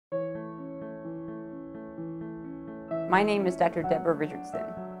My name is Dr. Debra Richardson.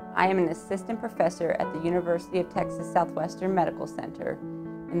 I am an assistant professor at the University of Texas Southwestern Medical Center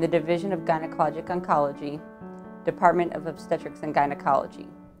in the Division of Gynecologic Oncology, Department of Obstetrics and Gynecology.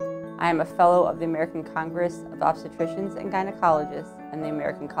 I am a fellow of the American Congress of Obstetricians and Gynecologists and the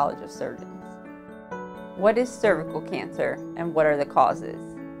American College of Surgeons. What is cervical cancer and what are the causes?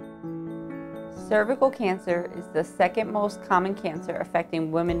 Cervical cancer is the second most common cancer affecting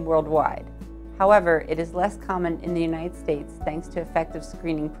women worldwide. However, it is less common in the United States thanks to effective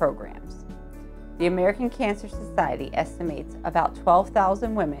screening programs. The American Cancer Society estimates about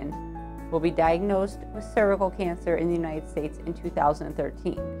 12,000 women will be diagnosed with cervical cancer in the United States in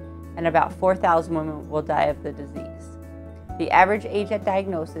 2013, and about 4,000 women will die of the disease. The average age at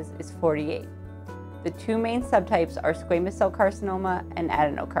diagnosis is 48. The two main subtypes are squamous cell carcinoma and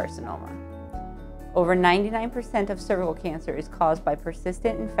adenocarcinoma. Over 99% of cervical cancer is caused by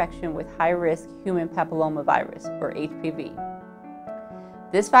persistent infection with high-risk human papillomavirus, or HPV.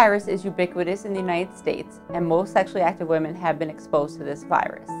 This virus is ubiquitous in the United States, and most sexually active women have been exposed to this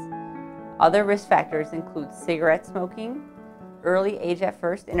virus. Other risk factors include cigarette smoking, early age at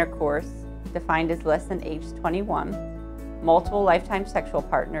first intercourse, defined as less than age 21, multiple lifetime sexual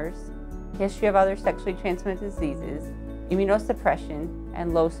partners, history of other sexually transmitted diseases, immunosuppression,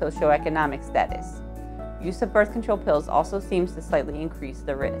 and low socioeconomic status. Use of birth control pills also seems to slightly increase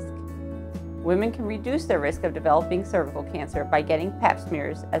the risk. Women can reduce their risk of developing cervical cancer by getting pap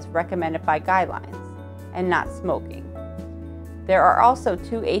smears as recommended by guidelines and not smoking. There are also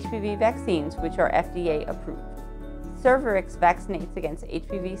two HPV vaccines which are FDA approved. Cervarix vaccinates against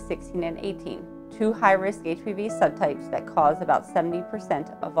HPV 16 and 18, two high-risk HPV subtypes that cause about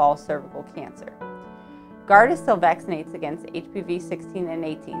 70% of all cervical cancer. Gardasil vaccinates against HPV 16 and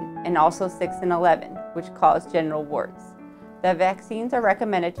 18, and also 6 and 11, which cause genital warts. The vaccines are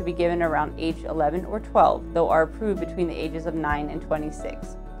recommended to be given around age 11 or 12, though are approved between the ages of 9 and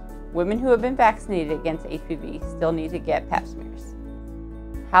 26. Women who have been vaccinated against HPV still need to get pap smears.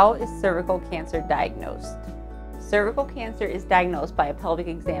 How is cervical cancer diagnosed? Cervical cancer is diagnosed by a pelvic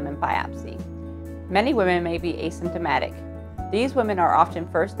exam and biopsy. Many women may be asymptomatic. These women are often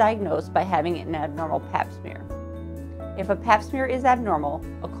first diagnosed by having an abnormal pap smear. If a pap smear is abnormal,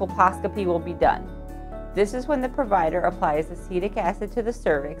 a colposcopy will be done. This is when the provider applies acetic acid to the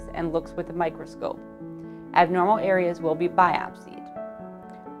cervix and looks with a microscope. Abnormal areas will be biopsied.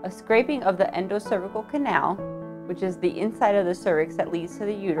 A scraping of the endocervical canal, which is the inside of the cervix that leads to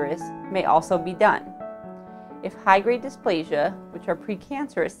the uterus, may also be done. If high-grade dysplasia, which are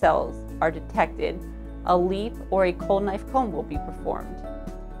precancerous cells, are detected, a LEEP or a cold knife comb will be performed.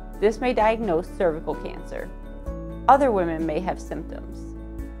 This may diagnose cervical cancer. Other women may have symptoms.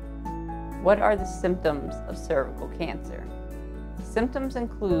 What are the symptoms of cervical cancer? Symptoms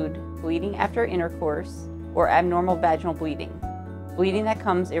include bleeding after intercourse or abnormal vaginal bleeding, bleeding that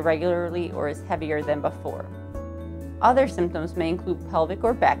comes irregularly or is heavier than before. Other symptoms may include pelvic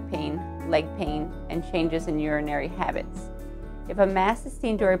or back pain, leg pain, and changes in urinary habits. If a mass is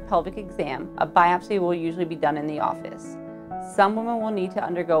seen during a pelvic exam, a biopsy will usually be done in the office. Some women will need to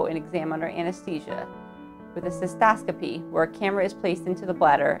undergo an exam under anesthesia, with a cystoscopy, where a camera is placed into the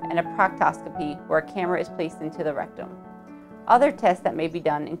bladder, and a proctoscopy, where a camera is placed into the rectum. Other tests that may be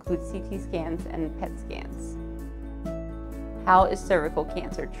done include CT scans and PET scans. How is cervical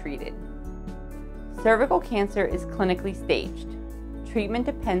cancer treated? Cervical cancer is clinically staged. Treatment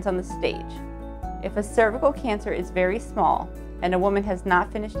depends on the stage. If a cervical cancer is very small and a woman has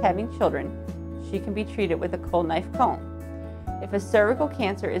not finished having children, she can be treated with a cold knife comb. If a cervical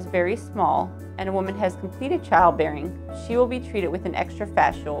cancer is very small and a woman has completed childbearing, she will be treated with an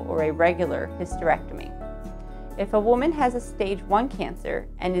extrafascial or a regular hysterectomy. If a woman has a stage 1 cancer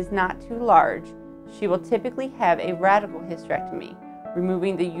and is not too large, she will typically have a radical hysterectomy,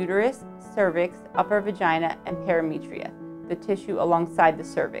 removing the uterus, cervix, upper vagina, and parametria, the tissue alongside the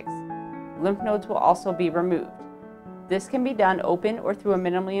cervix. Lymph nodes will also be removed. This can be done open or through a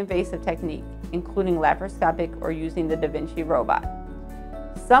minimally invasive technique, including laparoscopic or using the Da Vinci robot.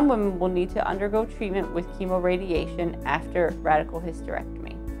 Some women will need to undergo treatment with chemoradiation after radical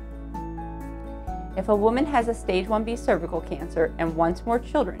hysterectomy. If a woman has a stage 1B cervical cancer and wants more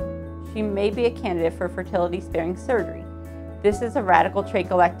children, she may be a candidate for fertility-sparing surgery. This is a radical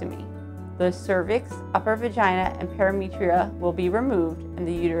trachelectomy. The cervix, upper vagina, and parametria will be removed and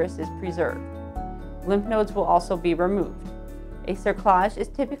the uterus is preserved. Lymph nodes will also be removed. A cerclage is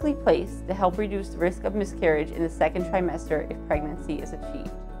typically placed to help reduce the risk of miscarriage in the second trimester if pregnancy is achieved.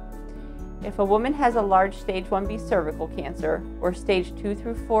 If a woman has a large stage 1B cervical cancer or stage 2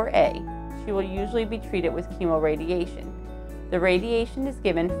 through 4A, she will usually be treated with chemoradiation. The radiation is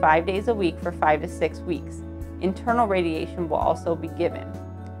given 5 days a week for 5 to 6 weeks. Internal radiation will also be given.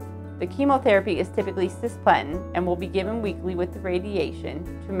 The chemotherapy is typically cisplatin and will be given weekly with the radiation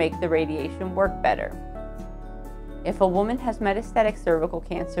to make the radiation work better. If a woman has metastatic cervical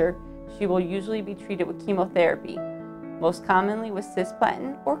cancer, she will usually be treated with chemotherapy, most commonly with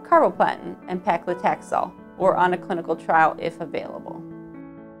cisplatin or carboplatin and paclitaxel, or on a clinical trial if available.